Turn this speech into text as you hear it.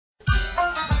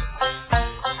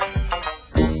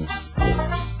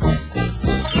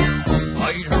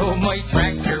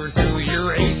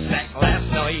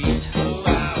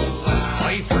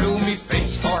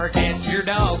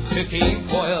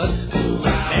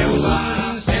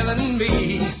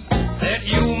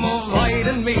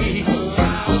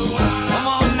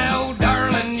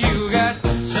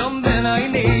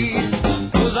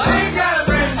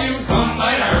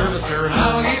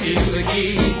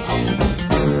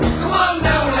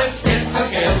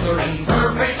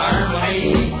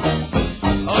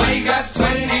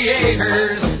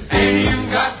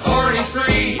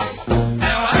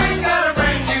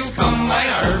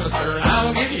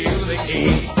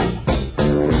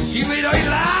You may not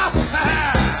laugh.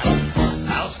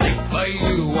 I'll stick by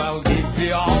you. I'll give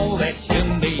you all that you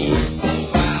need.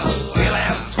 We'll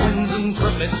have twins and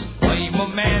triplets. Play my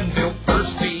man built for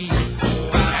speed.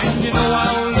 And you know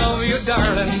I'll love you,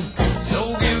 darling.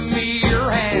 So give me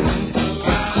your hand.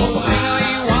 The thing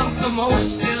I want the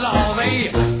most is all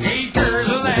the acres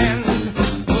of land.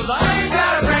 'Cause I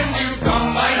got a brand new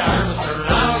combine harvester,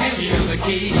 and I'll give you the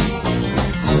key.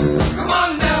 Come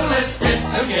on now, let's get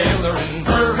together in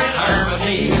perfect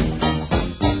harmony.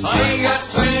 I got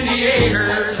 20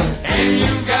 acres, and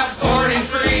you got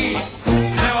 43.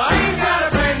 Now I got a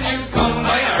brand new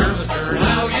combine harvester, and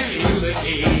I'll give you the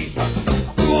key.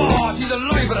 Oh, she's a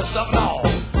lovely bit of stuff and all.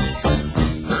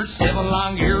 For 7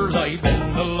 long years I've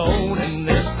been alone in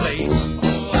this place.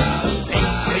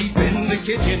 Ain't sleep in the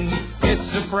kitchen,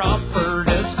 it's a proper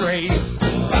disgrace.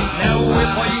 Now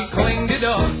if I cleaned it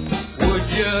up, would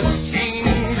you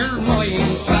change your mind?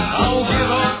 I'll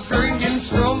give up drinking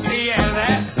Strumpy and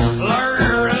that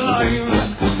larder and lime.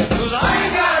 'Cause I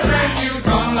got a brand new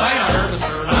combine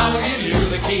harvester, and I'll give you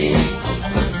the key.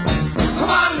 Come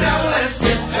on now, let's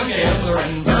get together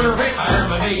in perfect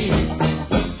harmony.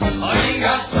 I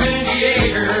got 20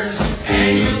 acres,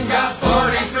 and you got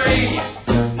 43.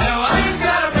 Now I've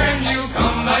got a brand new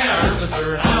combine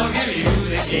harvester, and I'll give you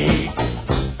the key.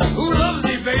 Who loves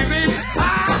you, baby?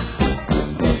 Ha!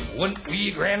 When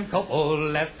we grand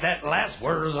couple at that last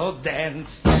Wurzel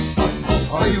dance,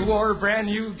 I wore brand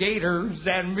new gaiters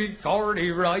and me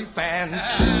corduroy pants.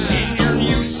 In your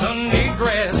new Sunday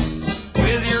dress,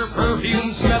 with your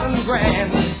perfume smelling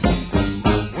grand,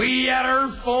 we had our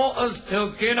photos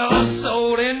taken us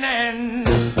sold in end.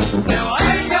 Now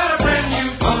I got a brand new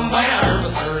combine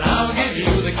harvester, and I'll give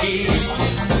you the key.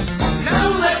 Now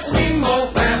that we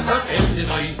both past our 50s,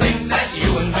 I think that you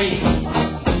and me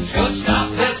should stop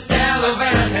this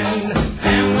gallivanting,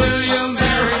 and will you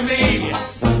marry me?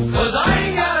 'Cause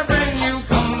I got a brand new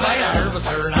combine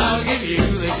harvester, and I'll give you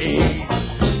the key.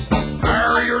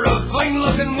 You're a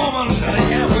fine-looking woman, and I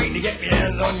can't wait to get my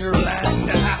hands on your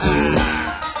land.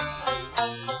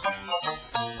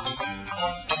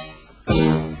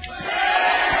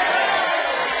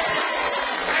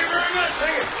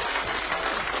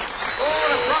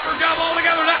 Job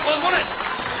altogether, that was, wasn't it?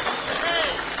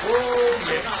 Oh,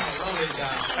 yeah. Lovely,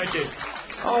 Thank you.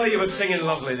 Oh, you were singing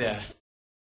lovely there.